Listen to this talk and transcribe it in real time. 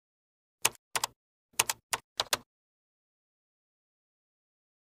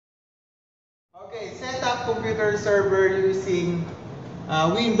Okay, set up computer server using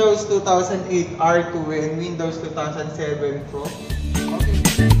Windows 2008 R2 and Windows 2007 Pro.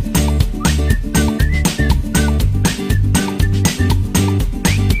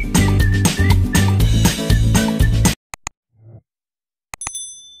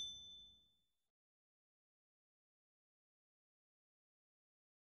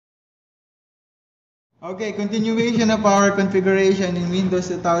 Okay, continuation of our configuration in Windows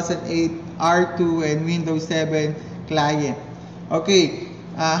 2008 R2 and Windows 7 client. Okay,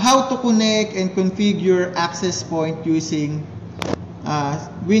 how to connect and configure access point using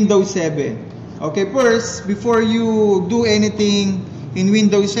Windows 7. Okay, first, before you do anything in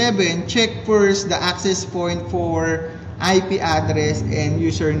Windows 7, check first the access point for IP address and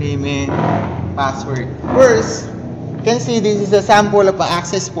username and password. First, you can see this is a sample of an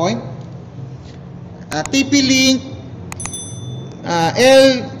access point. TP-Link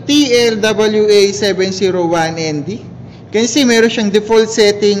TLWA701ND. You can see meron siyang default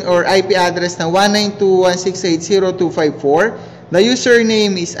setting or IP address na 192.168.0.254. The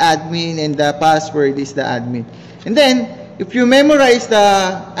username is admin and the password is the admin. And then, if you memorize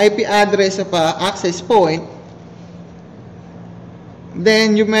the IP address of an access point,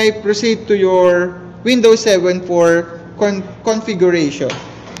 then you may proceed to your Windows 7 for configuration.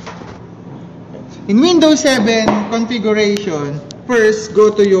 In Windows 7 configuration, first go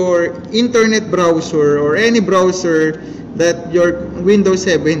to your internet browser or any browser that your Windows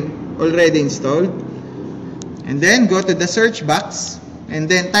 7 already installed. And then go to the search box and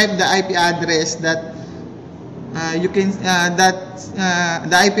then type the IP address that the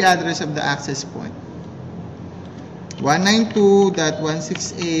IP address of the access point.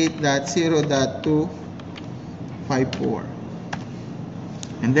 192.168.0.254.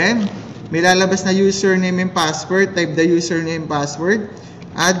 And then may lalabas na username and password. Type the username and password.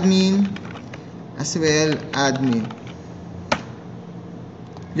 Admin as well, admin.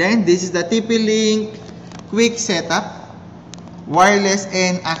 Then, this is the TP-Link quick setup. Wireless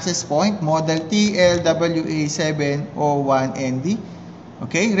and access point. Model TLWA701ND.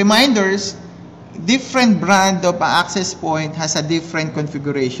 Okay, reminders. Different brand of access point has a different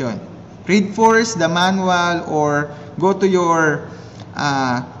configuration. Read first the manual or go to your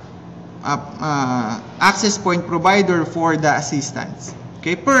access point provider for the assistance.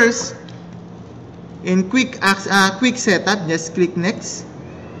 Okay, first, in quick setup, just click next.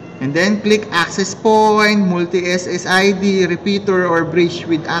 And then click access point, multi-SSID, repeater, or bridge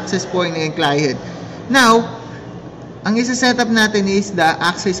with access point and client. Now, ang isa-setup natin is the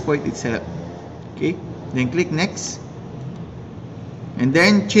access point itself. Okay, then click next. And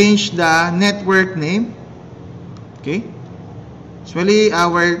then change the network name. Okay, usually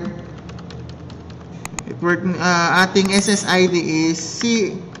our ating SSID is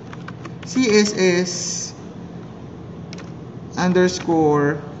CSS _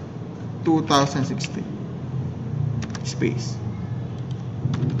 2016 space.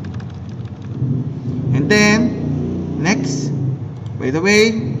 And then next, by the way,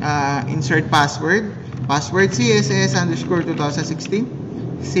 insert password CSS _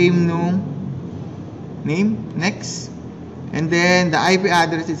 2016, same name. Next, and then the IP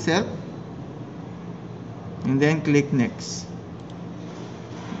address itself, and then click next,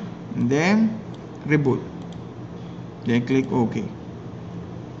 and then reboot, then click OK.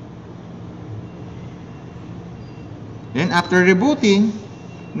 Then after rebooting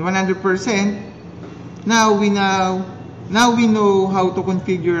 100%, now we know how to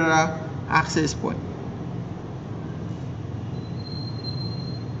configure a access point.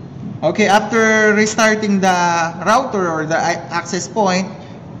 Okay, after restarting the router or the access point,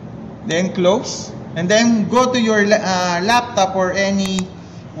 then close, and then go to your laptop or any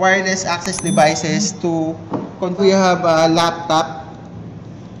wireless access devices to, kung we have a laptop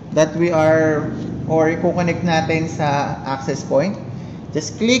that we are or i-connect natin sa access point,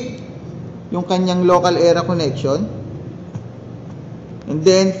 just click yung kanyang local area connection and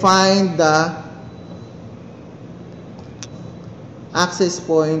then find the access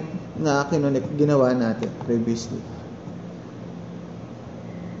point na ginawa natin previously.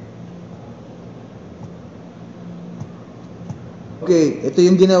 Okay, ito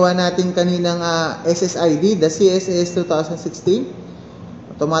yung ginawa natin kaninang SSID, the CSS 2016.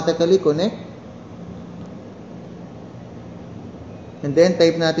 Automatically connect. And then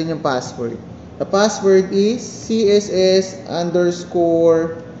type natin yung password. The password is CSS _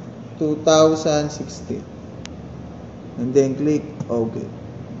 2016. And then click OK.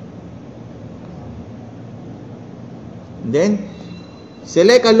 And then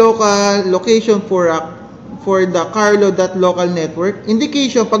select a local location for the Carlo.local network.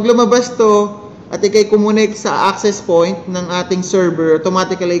 Indication, pag lumabas to at ikay connect sa access point ng ating server,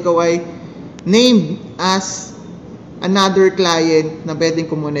 automatically ikaw ay named as another client na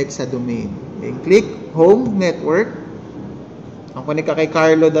pwedeng connect sa domain. Okay, click home network. Ang connect ka kay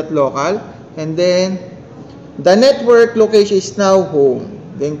carlo.local, and then the network location is now home.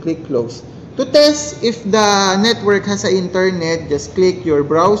 Then click close. To test if the network has an internet, just click your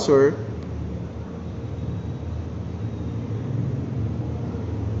browser.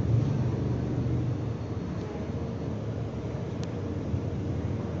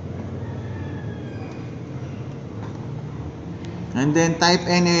 And then type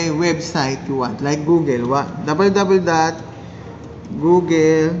any website you want, like Google,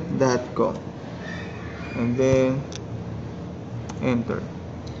 www.google.com. And then enter.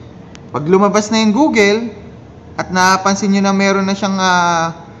 Pag lumabas na yung Google at napansin nyo na meron na siyang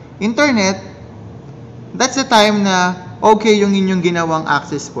internet, that's the time na okay yung inyong ginawang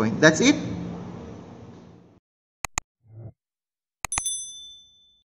access point. That's it.